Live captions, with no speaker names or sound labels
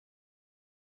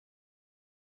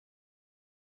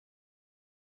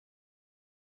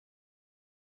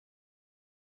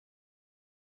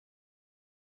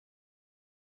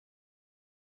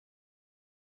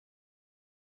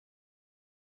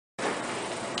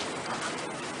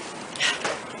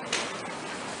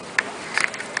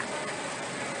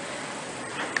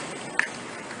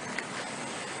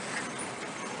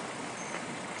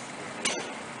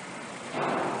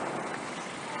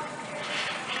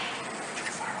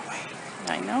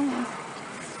I know.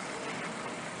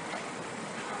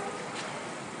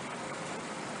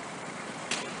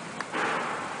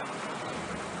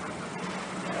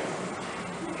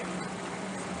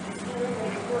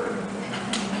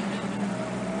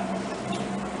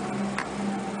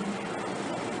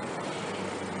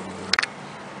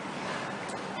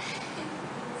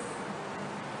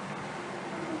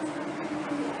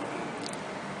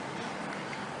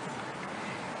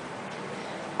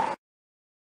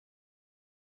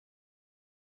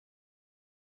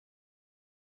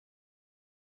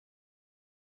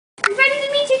 You ready to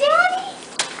meet your daddy?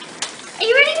 Are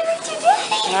you ready to meet your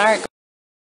daddy? All right.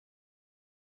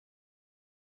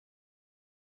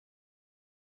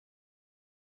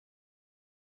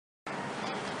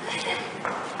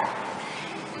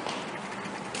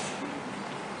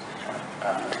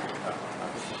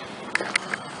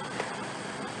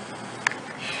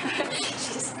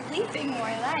 She's sleeping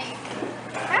more like.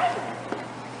 Hi.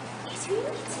 Guess who you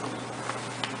get to meet?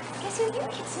 Guess who you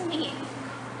get to meet?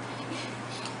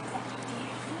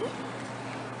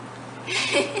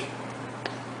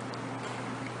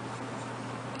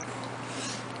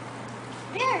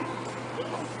 There.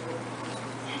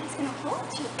 Daddy's gonna hold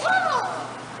you. Whoa!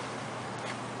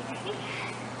 You ready?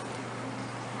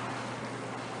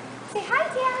 Say hi,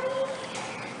 Daddy.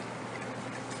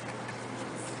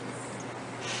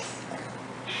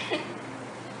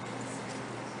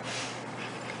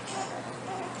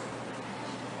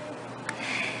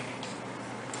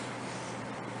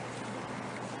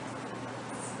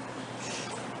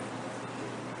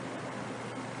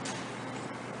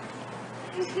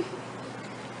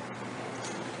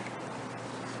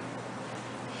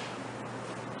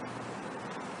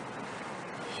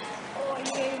 Oh,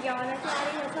 you're gonna yawn at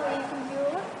Daddy? That's all you can do?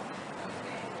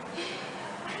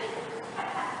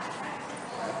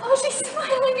 Oh, she's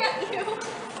smiling at you.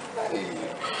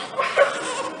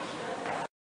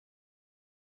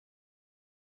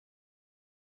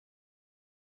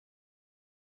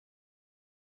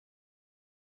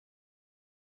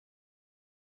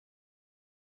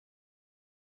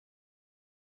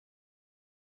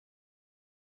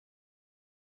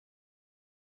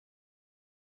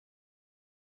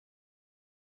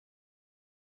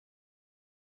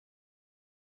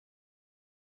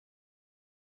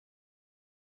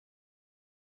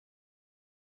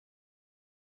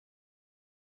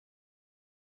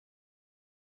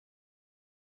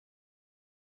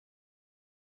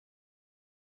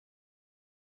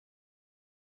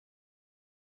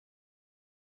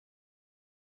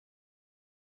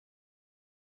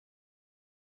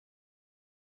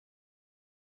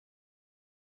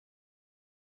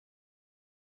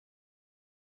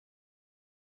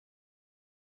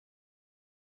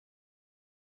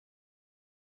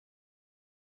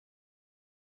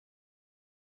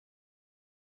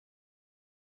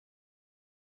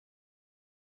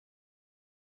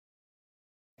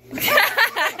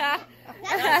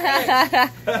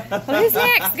 Who's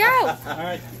next? Go. All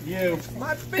right, you.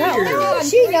 My beard. Oh,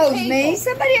 she knows me.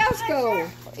 Somebody else go.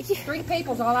 3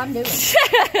 people's all I'm doing.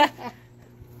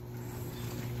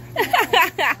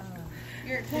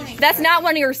 That's not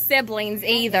one of your siblings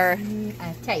either.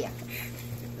 I tell you.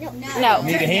 No.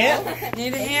 Need a hint?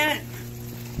 Need a hint?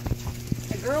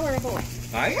 A girl or a boy?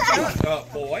 I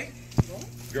boy.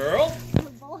 Girl.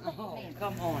 Oh,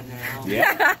 come on now.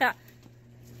 Yeah.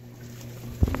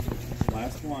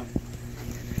 Last one.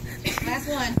 Last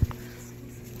one.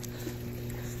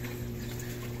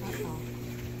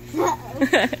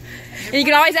 You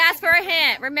can always ask for a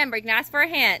hint. Remember, you can ask for a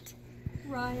hint.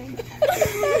 Ryan.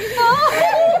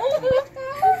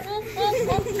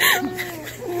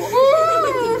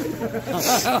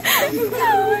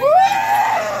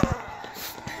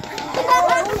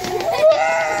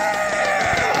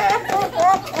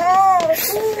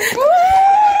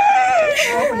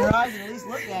 Open your eyes and at least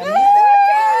look at me.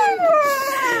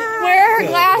 Where are her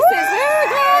glasses? Where are her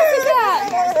glasses at?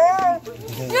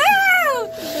 No!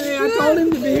 Hey, I told him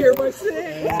to be here by 6. He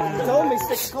told me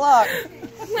 6 o'clock.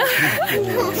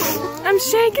 I'm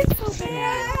shaking so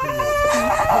bad.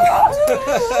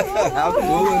 How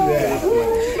cool is that?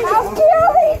 I'll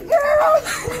kill these girls.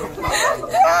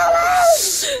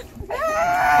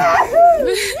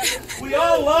 We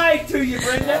all lied to you,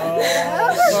 Brenda.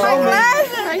 He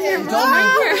told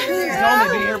me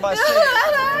to be here by 6.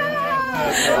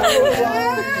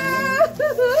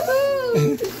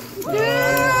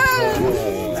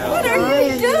 What are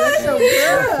you doing? So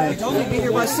good. He told me to be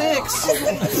here by 6. 6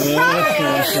 o'clock.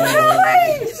 Yeah,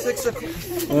 6 o'clock.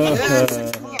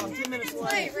 I'm 10 minutes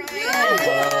late.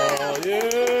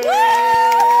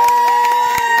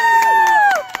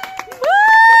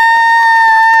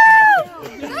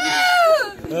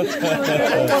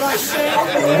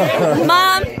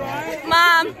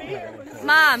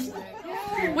 Mom.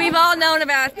 We've all known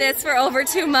about this for over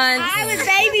 2 months. I was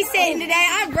babysitting today.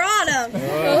 I brought him.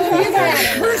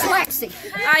 Where's Lexi?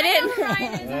 I didn't.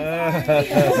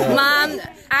 Mom,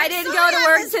 I didn't go to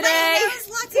work today.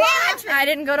 I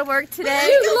didn't go to work today.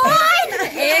 You lied.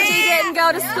 Angie didn't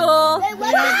go to school.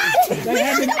 What?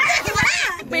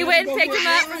 We went and picked him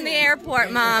up from the airport,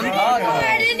 Mom.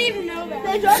 I didn't even know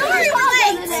that. Sorry we're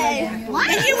late today.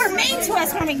 And you were mean to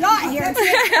us when we got here.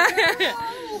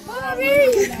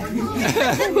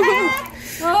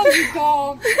 Oh, you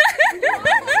dog.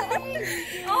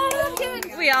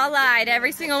 We all lied.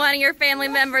 Every single one of your family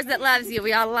members that loves you,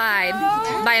 we all lied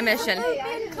by omission.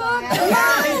 Don't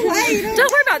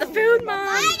worry about the food, Mom.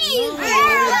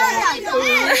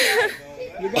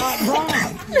 You got wrong.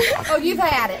 Oh, you've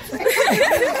had it.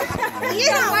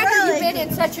 No wonder you've been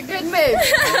in such a good mood.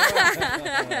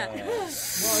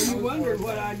 Well, you wondered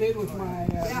what I did with my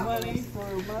money for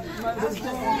Mother's Day.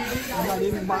 I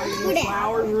didn't buy any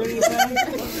flowers or anything.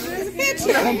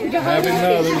 Happy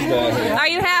Mother's Day. Are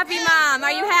you happy, Mom?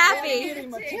 Are you happy?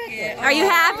 Are you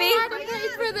happy?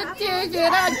 For the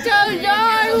ticket, I don't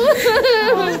know.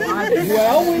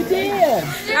 Well, we did.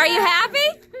 Are you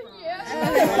happy?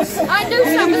 I knew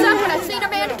something was up when I seen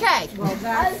Amanda Kay. But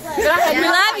I had We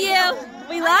love you.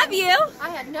 We love you. I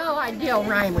had no idea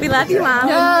Ryan was We love you, Mom.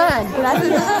 None. Love you.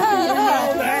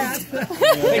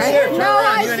 No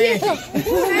idea.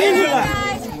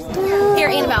 Here,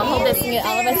 Annabelle, hold this and get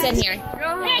all of us in here. Hey,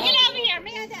 get over here,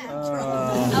 Amanda.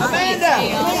 Amanda!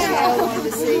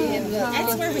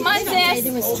 Come on, sis.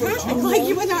 Like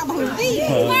you would not believe.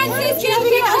 Come on, sis. Get up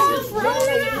here.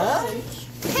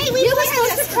 Hey, we were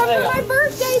supposed to Come for my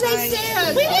birthday, they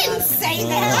said. We didn't say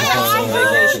that. I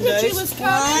heard that you was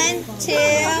coming. 1,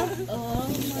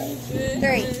 2,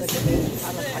 3.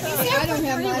 I don't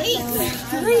have my weeks.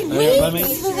 3 weeks? Let me.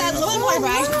 That's one more,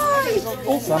 right?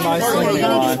 Somebody's singing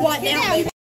on. What now?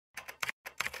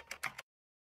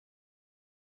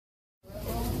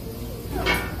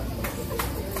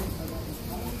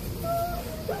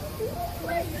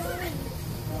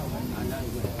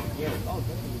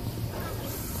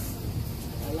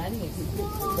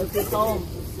 Uncle home.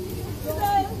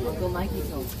 Uncle Mikey's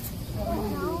home.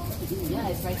 Yeah,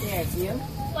 it's right there. It's you.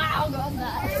 Wow, God,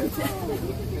 that.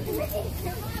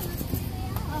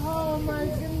 Oh my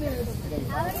goodness.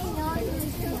 I already know you.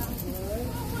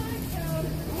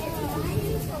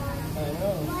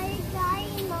 Why are you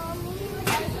dying, Mommy?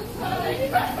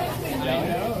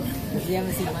 Because you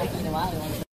haven't seen Mikey in a while.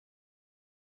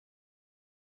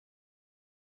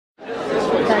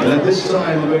 And at this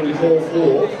time we're going to call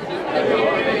for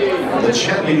the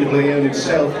champion of Leon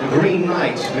himself, the Green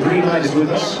Knight. The Green Knight is with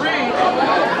us.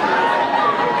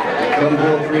 Come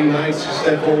aboard, Green Knight,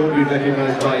 step forward, be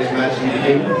recognized by His Majesty the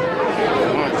King.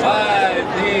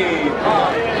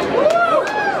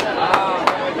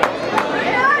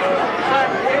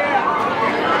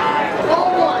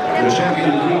 The champion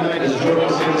of the Green Knight is joining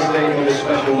us here today for this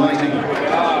special nighting.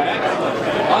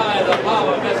 By the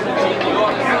power vested in the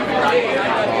order of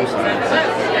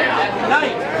princess at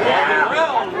night.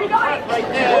 Right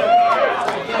there.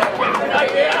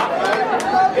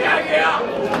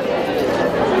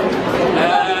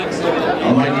 A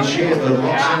mighty cheer for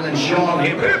Roxanne and Sean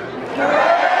here.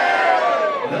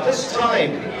 And at this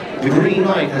time, the Green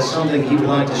Knight has something he would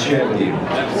like to share with you.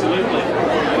 Absolutely.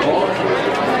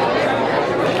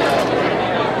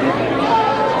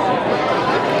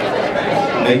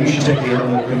 Maybe you should take the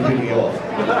helmet completely off.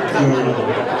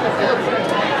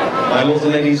 My lords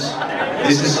and ladies,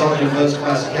 this is Sergeant First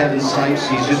Class Kevin Sykes.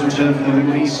 He's just returned from the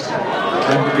Middle East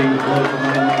after being deployed for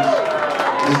 9 months.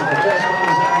 This is the first time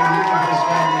he's having lived with his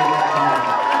family at that time.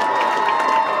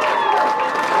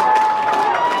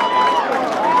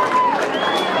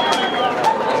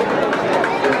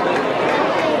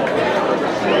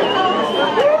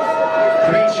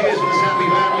 Three cheers for this happy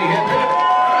family here.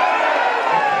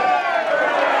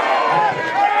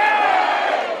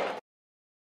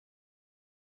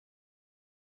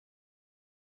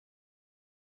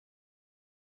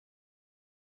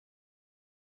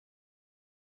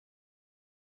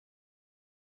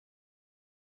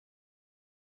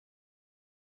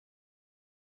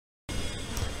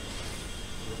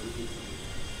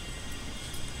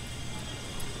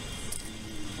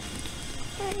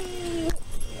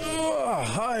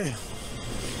 Hi.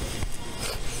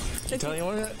 Did I tell you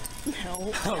what? No.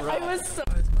 All right. I was so...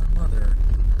 It's my mother.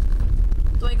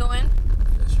 Do I go in?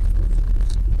 Yes, you can.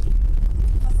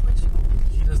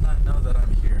 She does not know that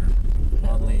I'm here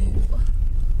on leave.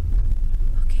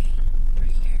 Okay,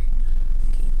 right here.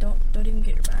 Okay, don't even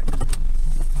get your bag.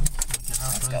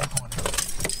 Let's go.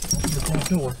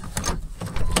 door.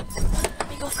 Let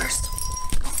me go first.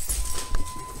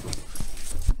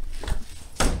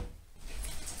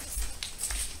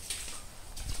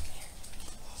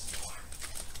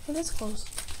 It is closed.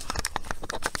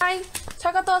 하이,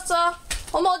 잘 갔다 왔어.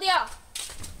 엄마 어디야?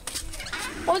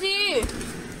 어디?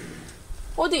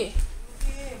 어디?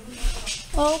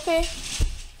 오케이.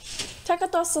 잘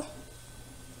갔다 왔어.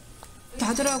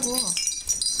 나더라고.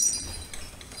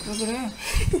 왜 그래?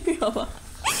 여봐.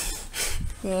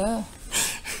 왜?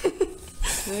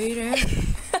 왜 이래?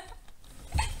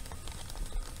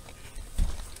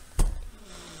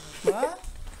 뭐?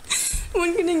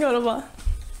 문 그냥 열어봐.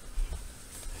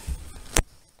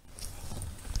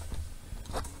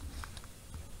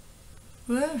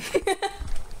 왜?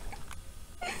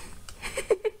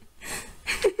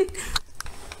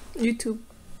 유튜브.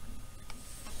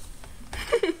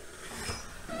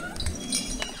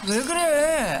 왜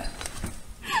그래?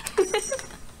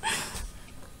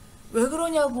 왜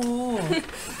그러냐고.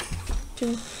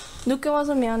 지금 늦게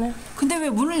와서 미안해. 근데 왜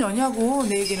문을 여냐고,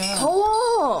 내 얘기는.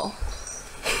 더워.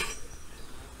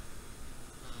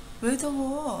 왜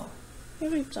더워?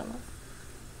 이거 입잖아.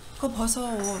 그거 벗어,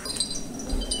 옷.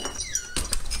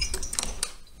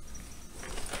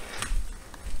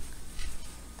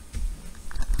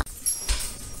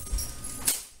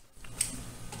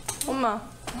 엄마.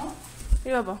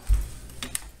 이리 와봐.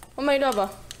 엄마 이리 와봐.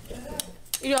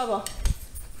 이리 와봐.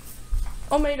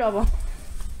 엄마 이리 와봐.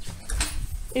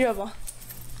 이리 와봐.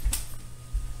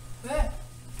 왜?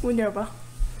 문 열어봐.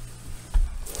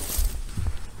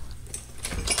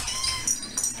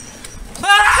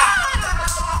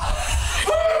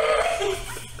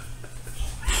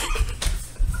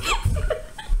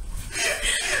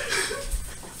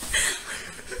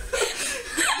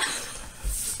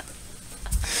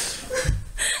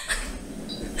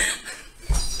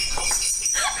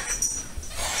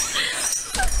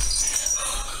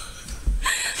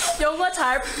 영화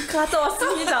잘 갔다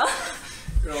왔습니다.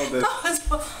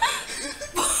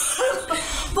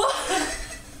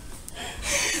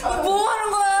 뭐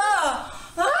하는 거야?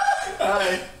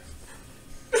 아이.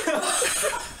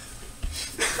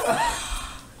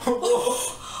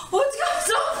 어떻게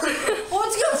왔어?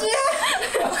 어떻게 왔지?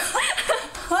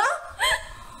 어?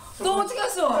 너 어떻게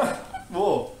왔어?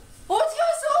 뭐? 어떻게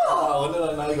왔어? 아,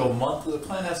 오늘은 나 이거 month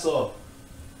plan 했어.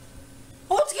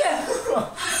 어떻게?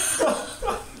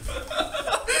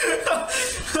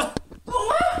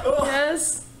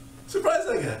 Yes.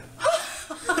 서프라이즈하게.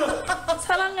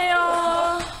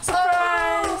 사랑해요.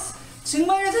 서프라이즈.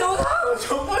 정말 대우다.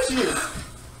 정말지.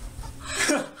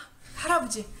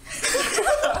 할아버지.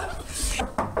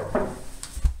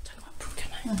 잠깐만 불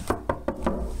켜놔요.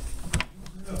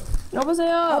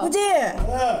 여보세요. 아버지!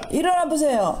 일어나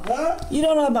보세요.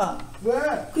 일어나봐. 왜?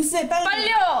 글쎄, 빨리.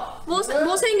 빨리요. 뭐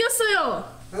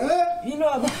생겼어요? 에? 일로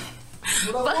와봐.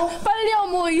 뭐라고? 빨리요.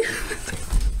 뭐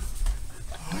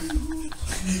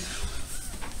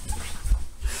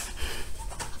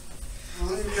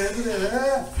아니 왜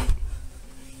그래?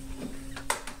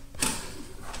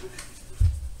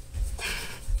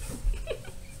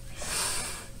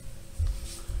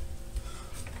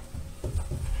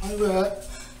 아니 왜?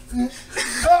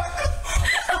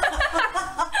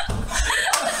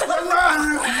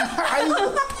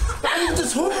 아이고, 아니 근데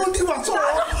소문 어디 왔어?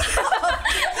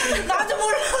 나도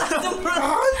몰라, 나도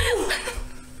몰라.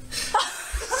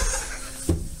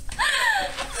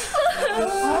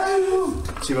 아이고,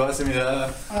 집에 왔습니다.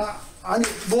 아니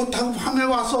못하고 밤에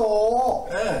왔어.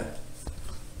 네.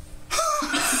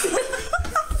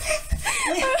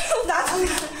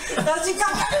 나 지금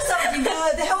깜빡했어.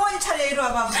 내 혜원이 차례 이리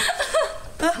와봐.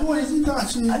 뭐해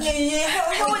나지? 아니,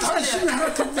 혜원이 차례. 당신이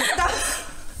하나 더.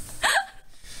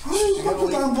 아이고,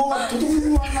 난 뭐가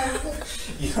도둑이 왔나 이거.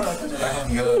 일어났잖아,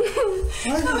 이거.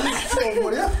 아이고,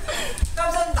 뭐야?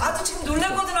 깜짝 나도 지금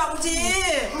놀랐거든, 아버지.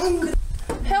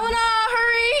 혜원아,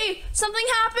 hurry! Something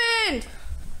happened.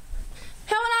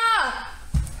 혜원아.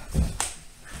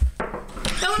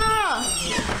 혜원아.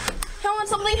 혜원,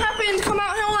 something happened. Come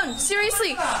out, 혜원.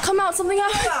 Seriously, come out. Something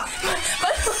happened.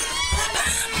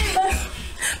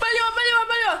 빨리 와, 빨리 와,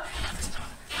 빨리 와.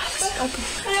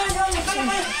 빨리. 혜원아,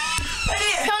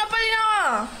 빨리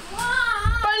나와.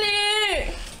 빨리.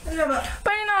 빨리 와봐.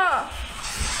 빨리 나와.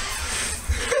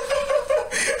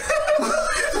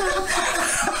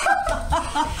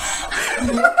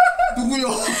 누구요?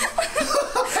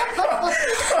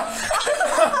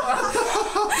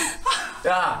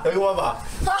 야, 여기 와봐.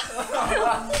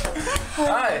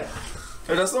 아이,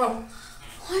 잘 잤어?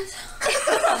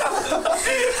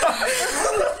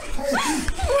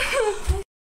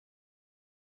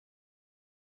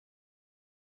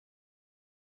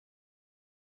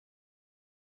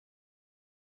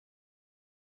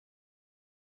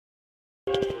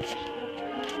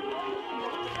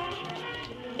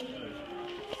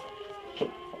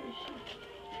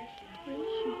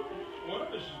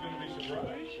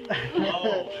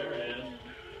 Oh, there it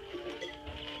is.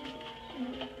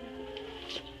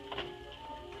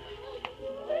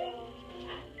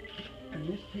 I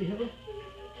missed you.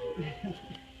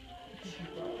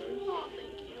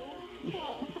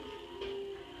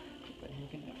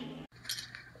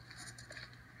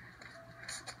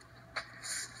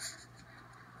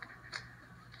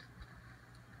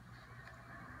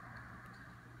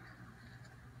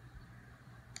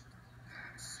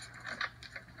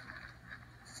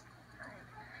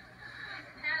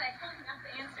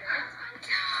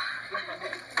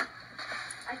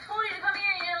 I told you to come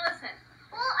here and you didn't listen.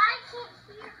 Well, I can't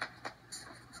hear.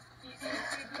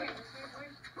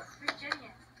 Where's Jenny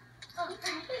at? Oh,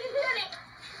 Jenny.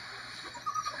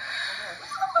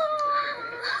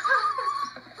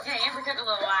 Yeah, Amber took a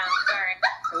little while. Sorry.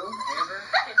 Who? Amber?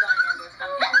 It's on Amber's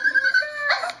coming.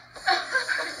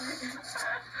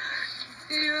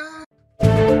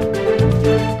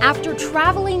 After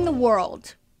traveling the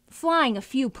world, flying a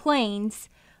few planes,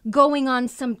 going on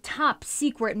some top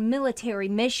secret military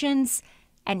missions,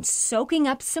 and soaking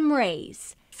up some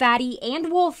rays, Fatty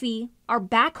and Wolfie are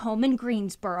back home in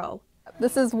Greensboro.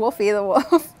 This is Wolfie the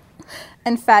wolf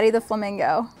and Fatty the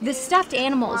flamingo. The stuffed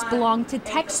animals belong to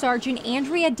Tech Sergeant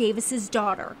Andrea Davis's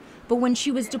daughter, but when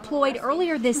she was deployed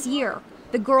earlier this year,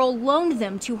 the girl loaned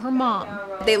them to her mom.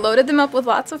 They loaded them up with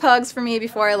lots of hugs for me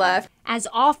before I left. As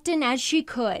often as she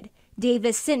could,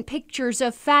 Davis sent pictures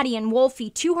of Fatty and Wolfie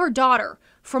to her daughter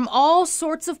from all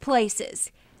sorts of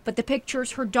places, but the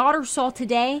pictures her daughter saw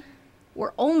today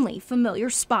were only familiar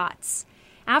spots.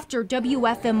 After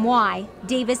WFMY,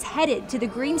 Davis headed to the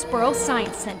Greensboro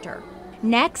Science Center.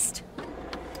 Next,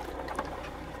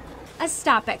 a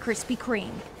stop at Krispy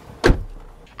Kreme.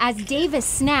 As Davis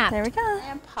snapped, There we go.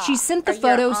 she sent the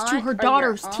photos to her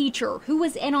daughter's teacher, who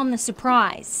was in on the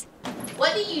surprise.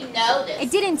 What do you notice? It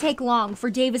didn't take long for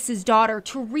Davis's daughter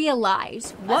to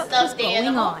realize what was going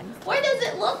on. Where does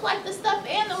it look like the stuffed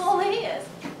animal is?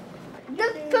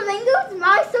 The flamingo's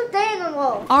my stuffed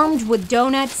animal. Armed with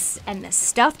donuts and the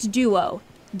stuffed duo,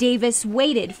 Davis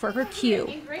waited for her cue.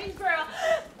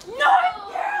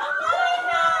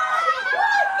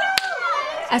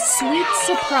 A sweet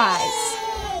surprise.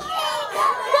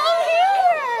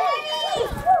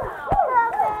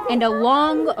 And a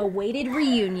long-awaited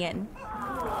reunion.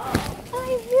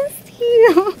 I missed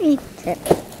you. Eat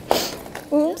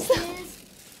it. Oops.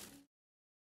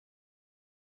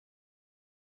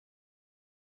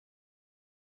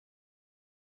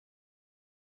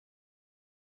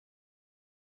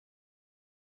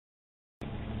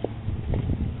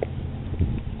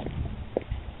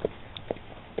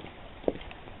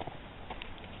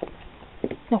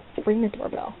 No, ring the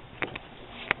doorbell.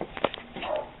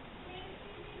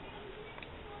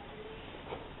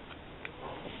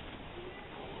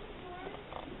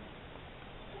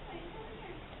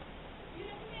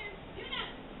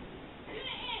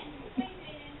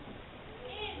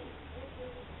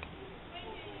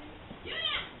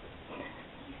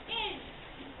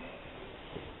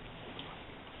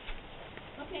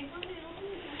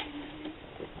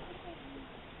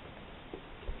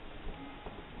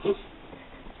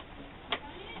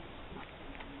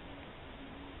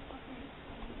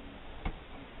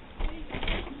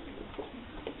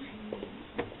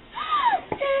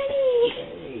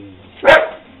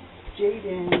 Your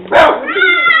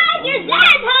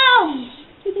dad's home.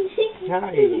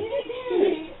 Howdy.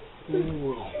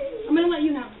 I'm gonna let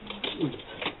you know.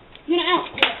 You're out.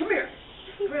 Come here.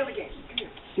 Come here again. Come here.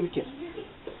 Give me a kiss.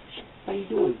 How you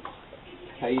doing?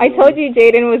 I told you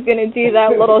Jaden was gonna do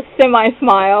that little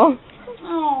semi-smile.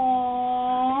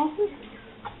 Aww.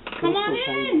 Come on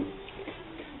in.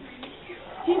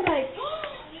 He's like,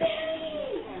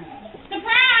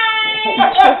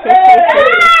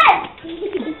 surprise!